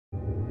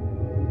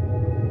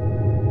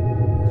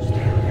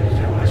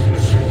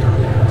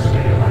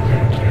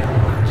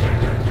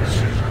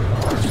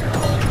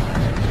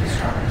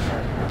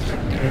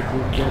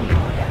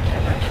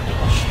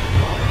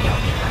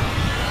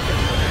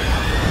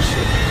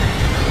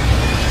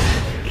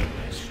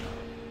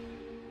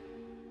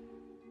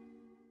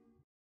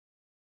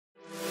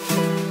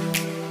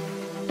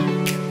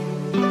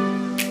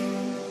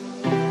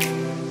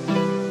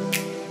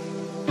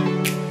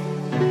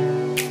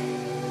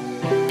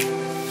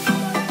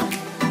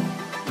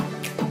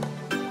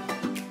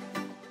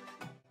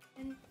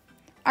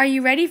Are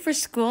you ready for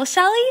school,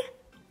 Shelly?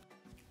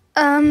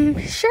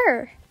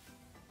 Sure.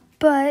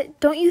 But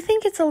don't you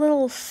think it's a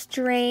little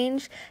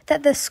strange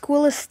that the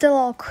school is still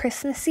all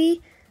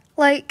Christmassy?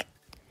 Like,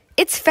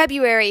 it's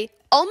February,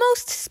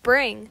 almost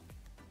spring.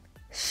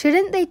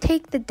 Shouldn't they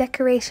take the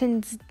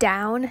decorations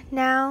down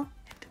now?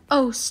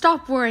 Oh,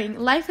 stop worrying.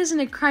 Life isn't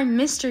a crime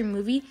mystery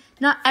movie.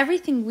 Not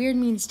everything weird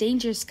means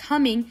danger is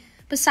coming.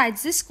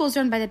 Besides, this school's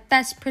run by the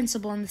best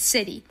principal in the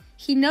city.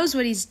 He knows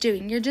what he's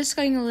doing. You're just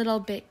going a little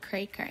bit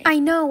cray-cray. I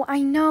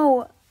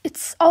know.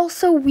 It's all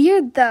so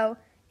weird, though.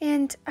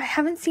 And I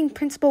haven't seen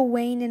Principal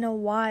Wayne in a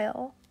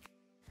while.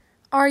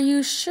 Are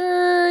you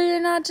sure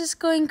you're not just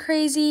going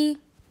crazy?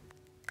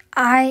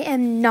 I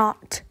am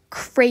not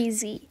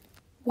crazy.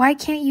 Why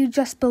can't you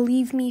just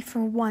believe me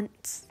for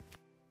once?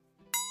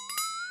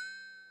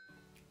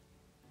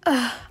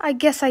 I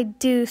guess I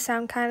do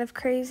sound kind of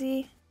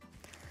crazy.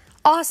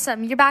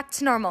 Awesome, you're back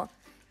to normal.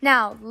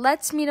 Now,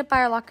 let's meet up by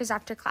our lockers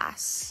after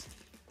class.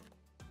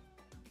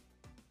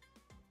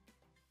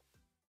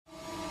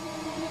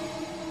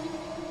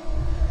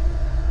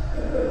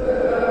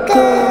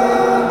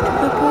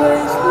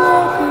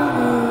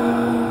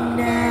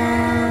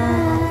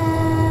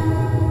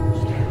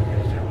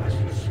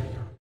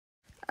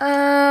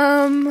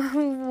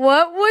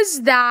 What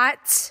was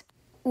that?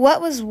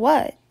 What was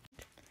what?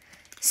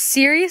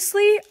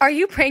 Seriously? Are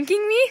you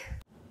pranking me?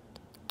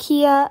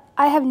 Kia,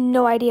 I have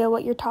no idea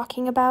what you're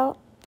talking about.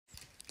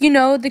 You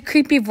know, the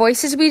creepy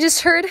voices we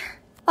just heard?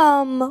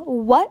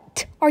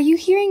 What? Are you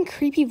hearing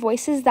creepy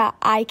voices that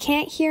I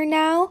can't hear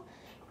now?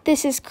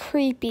 This is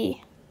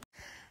creepy.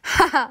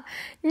 Haha,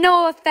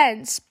 no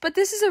offense, but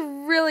this is a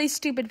really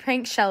stupid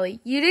prank, Shelly.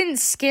 You didn't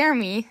scare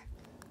me.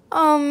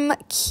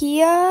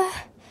 Kia?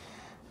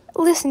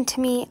 Listen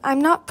to me,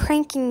 I'm not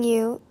pranking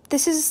you.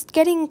 This is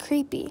getting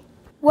creepy.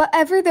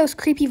 Whatever those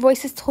creepy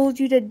voices told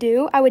you to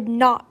do, I would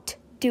not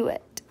do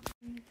it.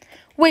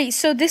 Wait,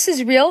 so this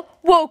is real?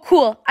 Whoa,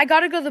 cool. I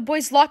gotta go to the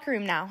boys' locker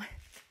room now.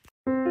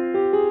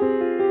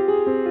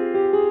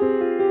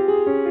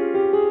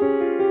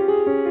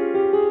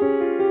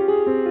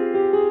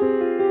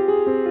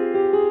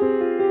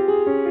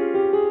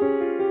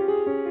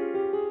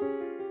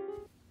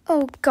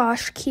 Oh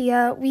gosh,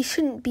 Kia, we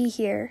shouldn't be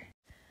here.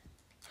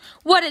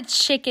 What a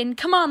chicken.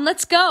 Come on,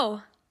 let's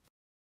go.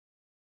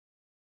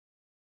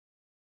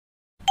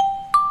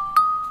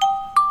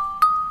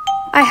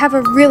 I have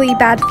a really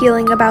bad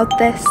feeling about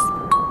this.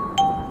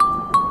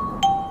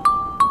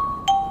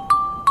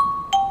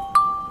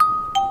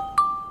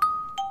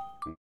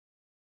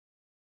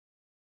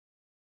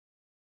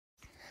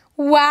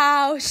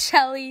 Wow,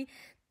 Shelly,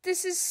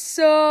 this is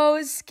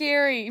so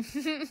scary.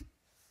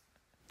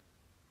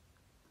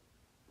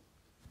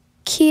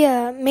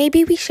 Kia,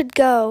 maybe we should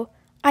go.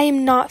 I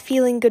am not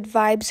feeling good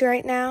vibes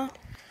right now.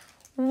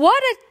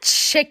 What a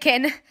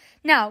chicken.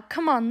 Now,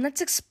 come on, let's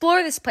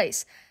explore this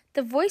place.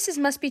 The voices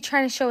must be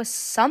trying to show us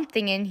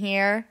something in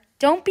here.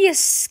 Don't be a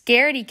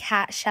scaredy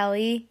cat,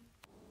 Shelly.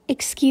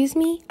 Excuse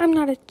me? I'm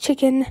not a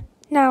chicken.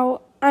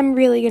 Now, I'm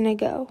really gonna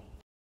go.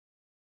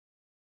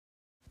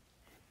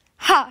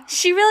 Ha!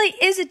 She really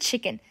is a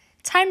chicken.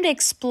 Time to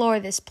explore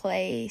this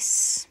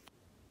place.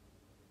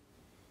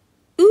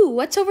 Ooh,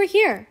 what's over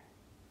here?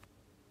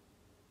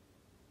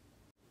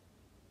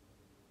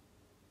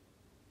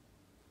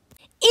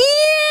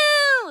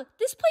 Ew!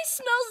 This place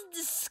smells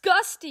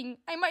disgusting.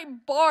 I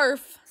might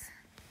barf.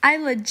 I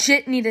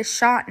legit need a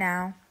shot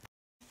now.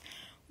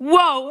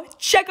 Whoa!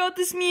 Check out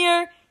this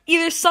mirror.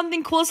 Either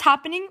something cool is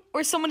happening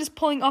or someone is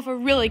pulling off a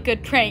really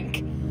good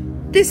prank.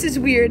 This is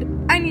weird.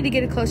 I need to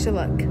get a closer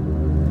look.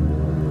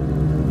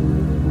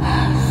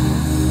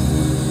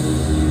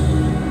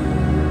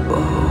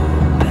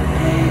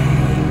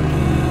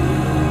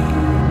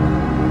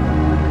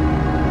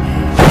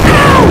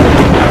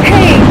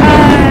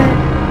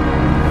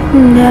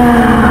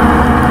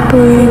 Now,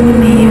 bring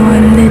me your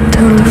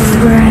little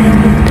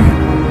friend.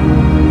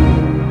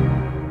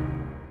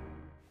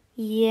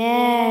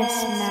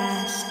 Yes,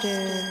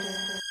 Master.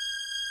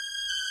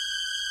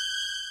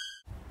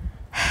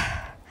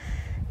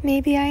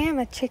 Maybe I am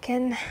a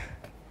chicken.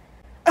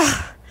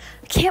 Ugh,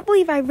 I can't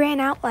believe I ran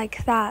out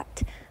like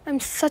that. I'm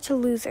such a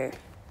loser.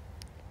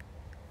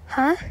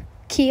 Huh?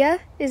 Kia,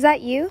 is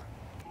that you?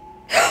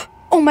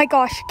 Oh my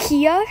gosh,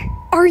 Kia?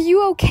 Are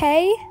you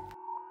okay?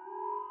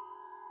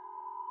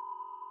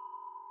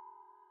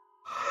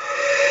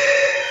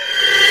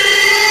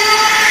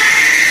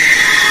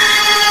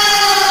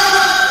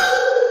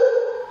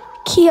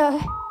 Kia,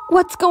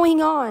 what's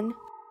going on?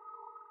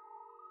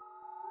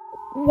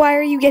 Why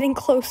are you getting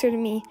closer to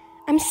me?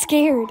 I'm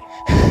scared.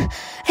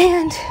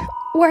 And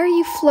why are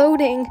you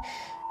floating?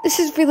 This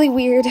is really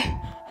weird.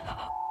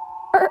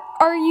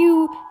 Are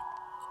you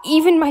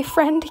even my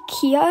friend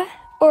Kia?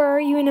 Or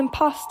are you an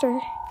imposter?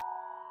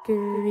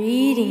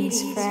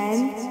 Greetings,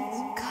 friend.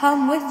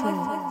 Come with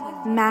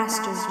me.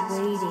 Master's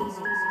waiting.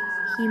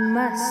 He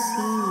must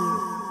see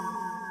you.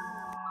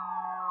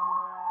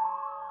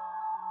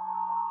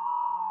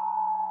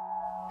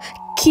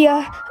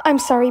 Kia, I'm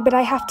sorry, but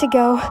I have to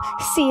go.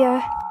 See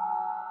ya.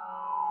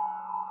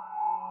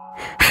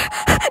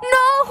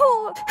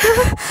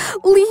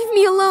 Leave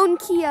me alone,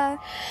 Kia.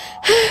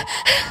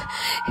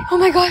 Oh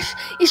my gosh,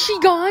 is she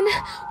gone?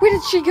 Where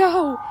did she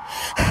go?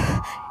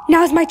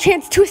 Now's my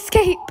chance to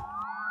escape.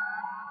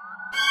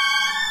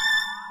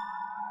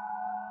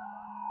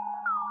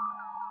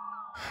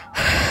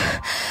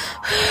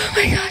 Oh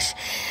my gosh.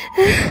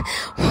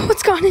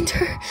 What's gone into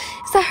her?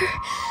 Is that her?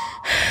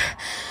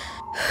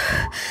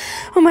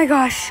 Oh my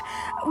gosh.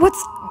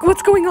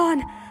 What's going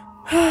on?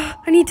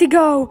 I need to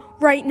go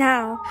right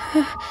now.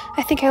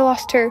 I think I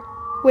lost her.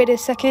 Wait a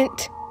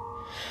second.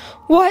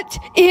 What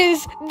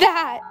is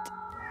that?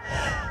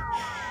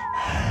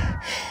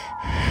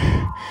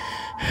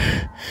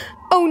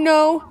 Oh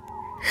no.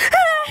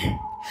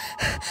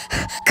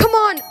 Come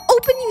on,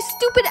 open, you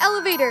stupid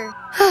elevator.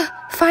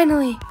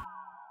 Finally.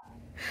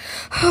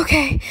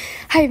 Okay,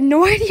 I have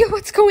no idea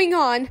what's going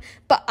on,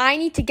 but I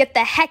need to get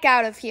the heck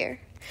out of here.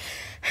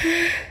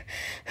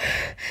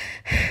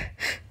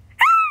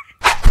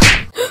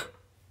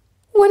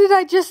 What did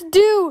I just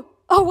do?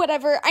 Oh,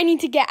 whatever, I need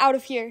to get out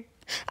of here.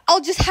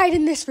 I'll just hide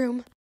in this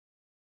room.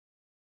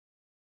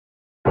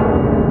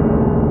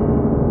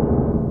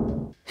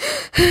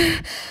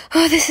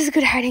 Oh, this is a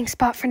good hiding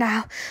spot for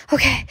now.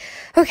 Okay.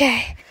 Oh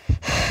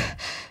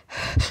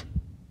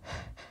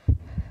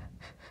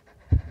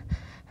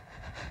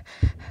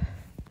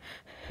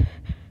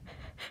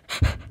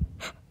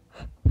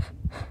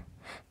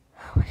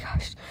my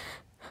gosh.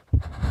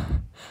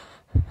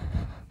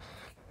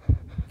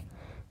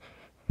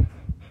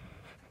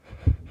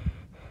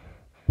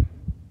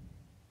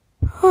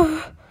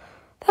 Oh,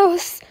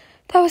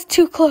 that was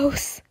too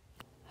close.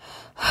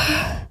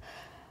 I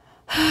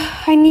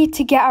need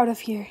to get out of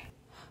here.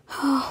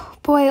 Oh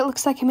boy, it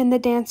looks like I'm in the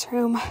dance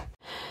room.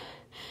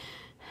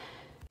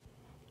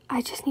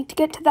 I just need to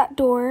get to that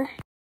door.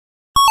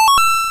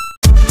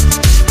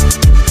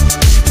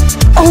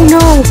 Oh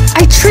no,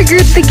 I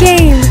triggered the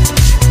game.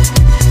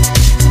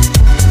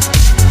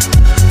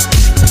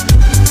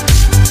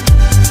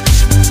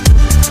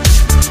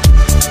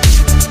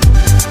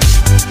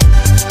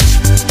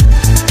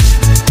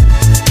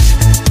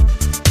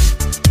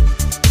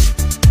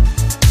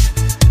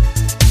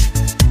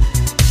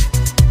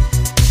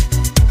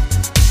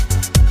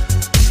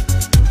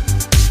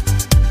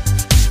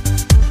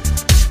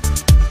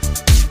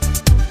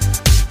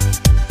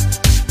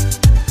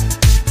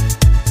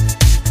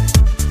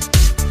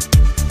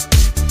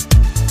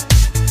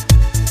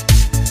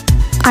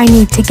 I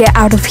need to get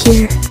out of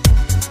here.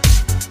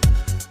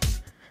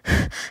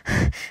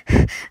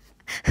 I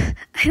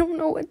don't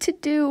know what to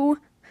do.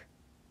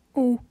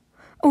 Oh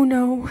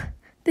no,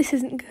 this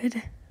isn't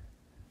good.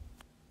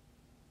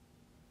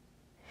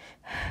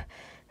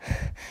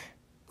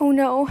 Oh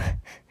no,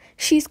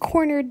 she's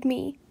cornered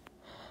me.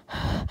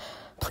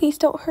 Please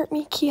don't hurt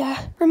me,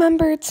 Kia.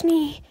 Remember, it's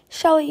me,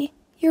 Shelly,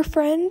 your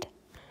friend.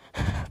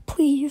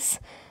 Please.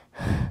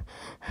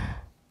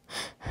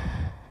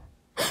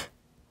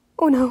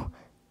 Oh no.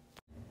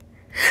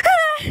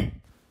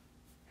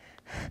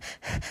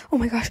 Oh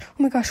my gosh,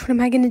 what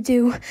am I gonna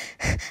do?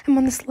 I'm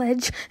on this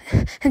ledge,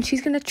 and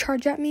she's gonna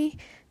charge at me.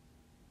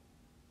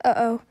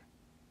 Uh-oh.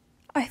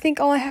 I think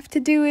all I have to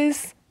do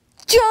is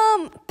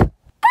jump!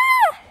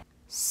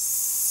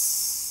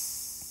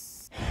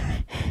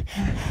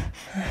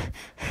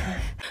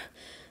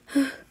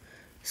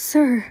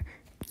 Sir,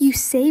 you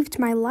saved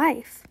my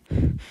life.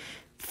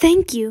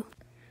 Thank you.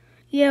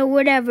 Yeah,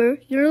 whatever.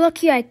 You're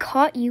lucky I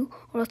caught you,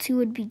 or else you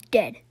would be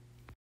dead.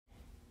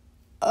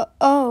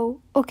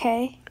 Oh,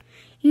 okay.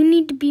 You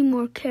need to be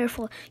more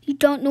careful. You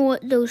don't know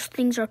what those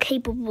things are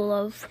capable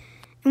of.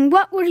 And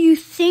what were you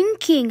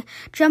thinking?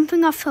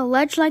 Jumping off a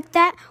ledge like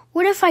that?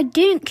 What if I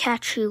didn't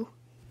catch you?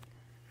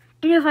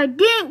 And if I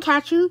didn't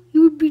catch you,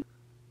 you would be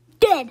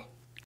dead.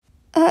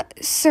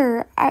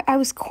 Sir, I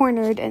was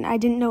cornered and I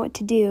didn't know what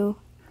to do.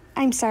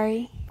 I'm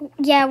sorry.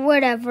 Yeah,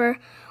 whatever.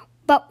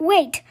 But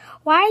wait,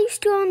 why are you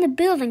still in the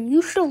building?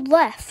 You should have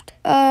left.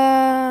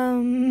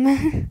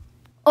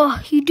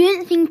 Oh, you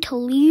didn't think to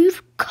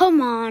leave?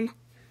 Come on.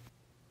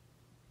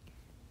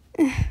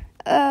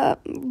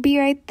 Be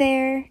right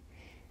there.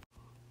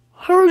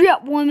 Hurry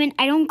up, woman.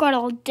 I don't got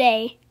all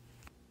day.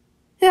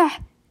 Yeah,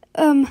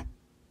 oh,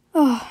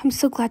 I'm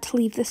so glad to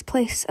leave this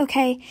place.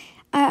 Okay,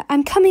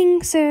 I'm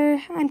coming,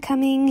 sir. I'm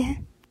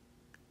coming.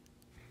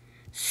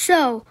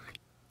 So,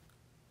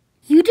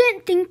 you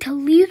didn't think to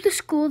leave the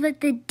school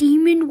that the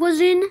demon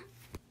was in?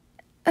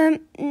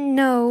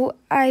 No,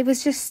 I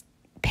was just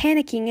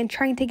panicking and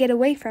trying to get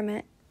away from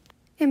it.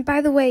 And by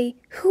the way,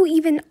 who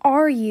even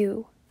are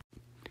you?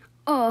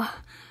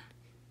 Oh,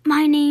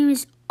 my name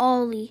is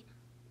Ollie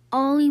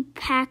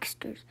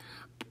Paxter,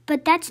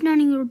 but that's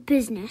none of your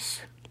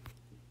business.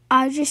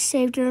 I just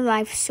saved your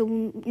life,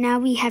 so now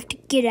we have to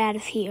get out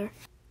of here.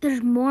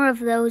 There's more of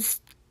those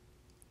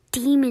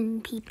demon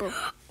people.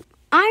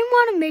 I'm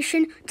on a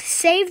mission to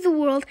save the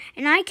world,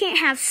 and I can't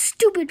have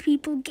stupid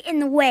people get in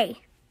the way.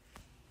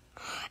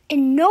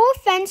 And no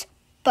offense,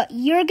 but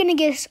you're gonna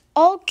get us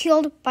all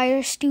killed by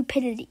your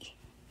stupidity.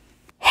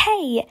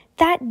 Hey,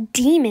 that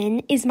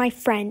demon is my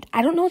friend.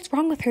 I don't know what's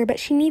wrong with her, but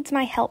she needs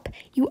my help.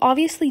 You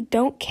obviously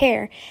don't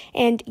care,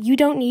 and you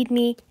don't need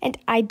me, and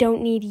I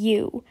don't need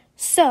you.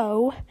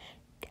 So,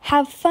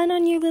 have fun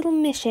on your little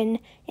mission,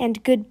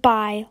 and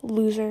goodbye,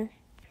 loser.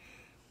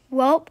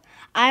 Well,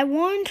 I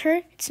warned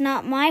her. It's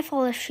not my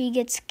fault if she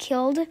gets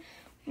killed.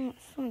 Oh,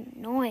 it's so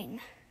annoying.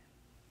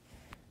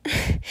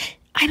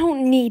 I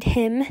don't need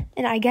him,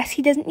 and I guess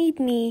he doesn't need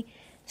me.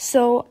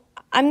 So,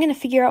 I'm gonna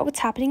figure out what's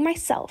happening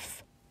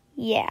myself.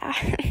 Yeah.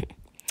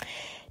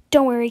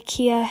 Don't worry,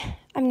 Kia.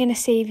 I'm gonna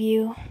save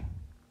you.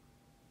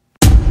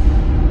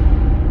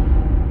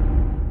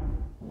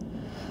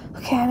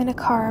 Okay, I'm in a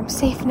car. I'm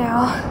safe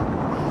now.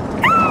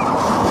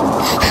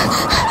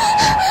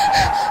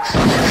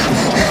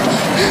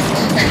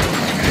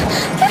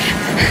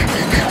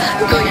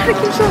 I'm going out of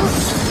control.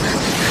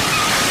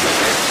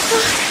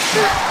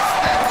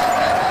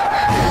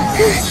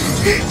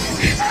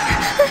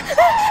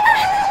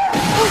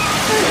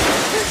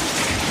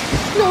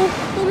 No.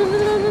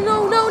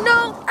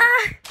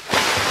 Ah!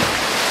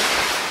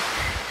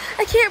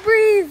 I can't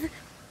breathe.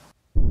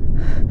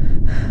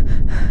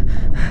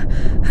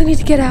 I need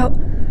to get out.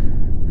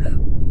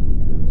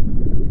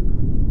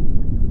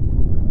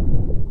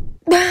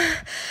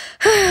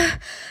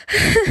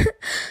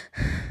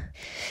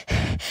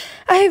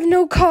 I have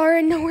no car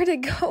and nowhere to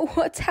go.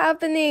 What's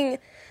happening?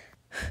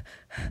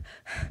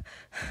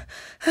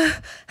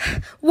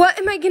 What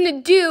am I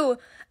gonna do?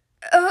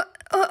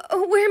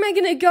 Where am I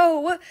gonna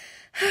go?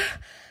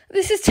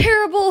 This is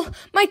terrible.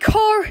 My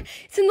car,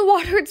 it's in the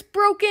water. It's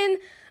broken.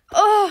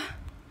 Oh,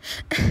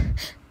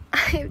 I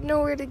have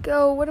nowhere to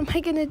go. What am I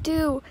gonna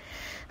do?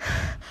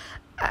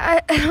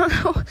 I don't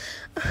know.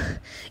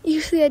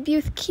 Usually I'd be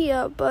with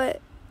Kia,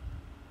 but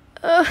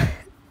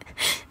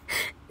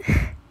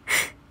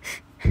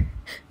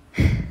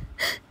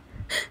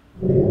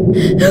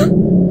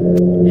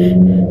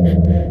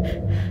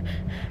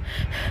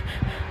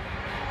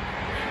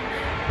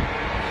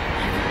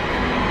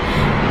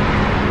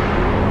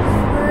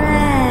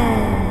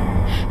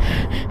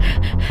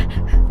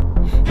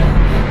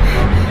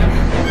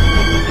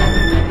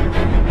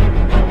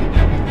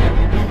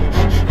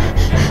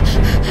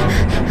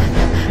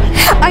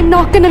I'm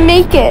not gonna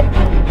make it.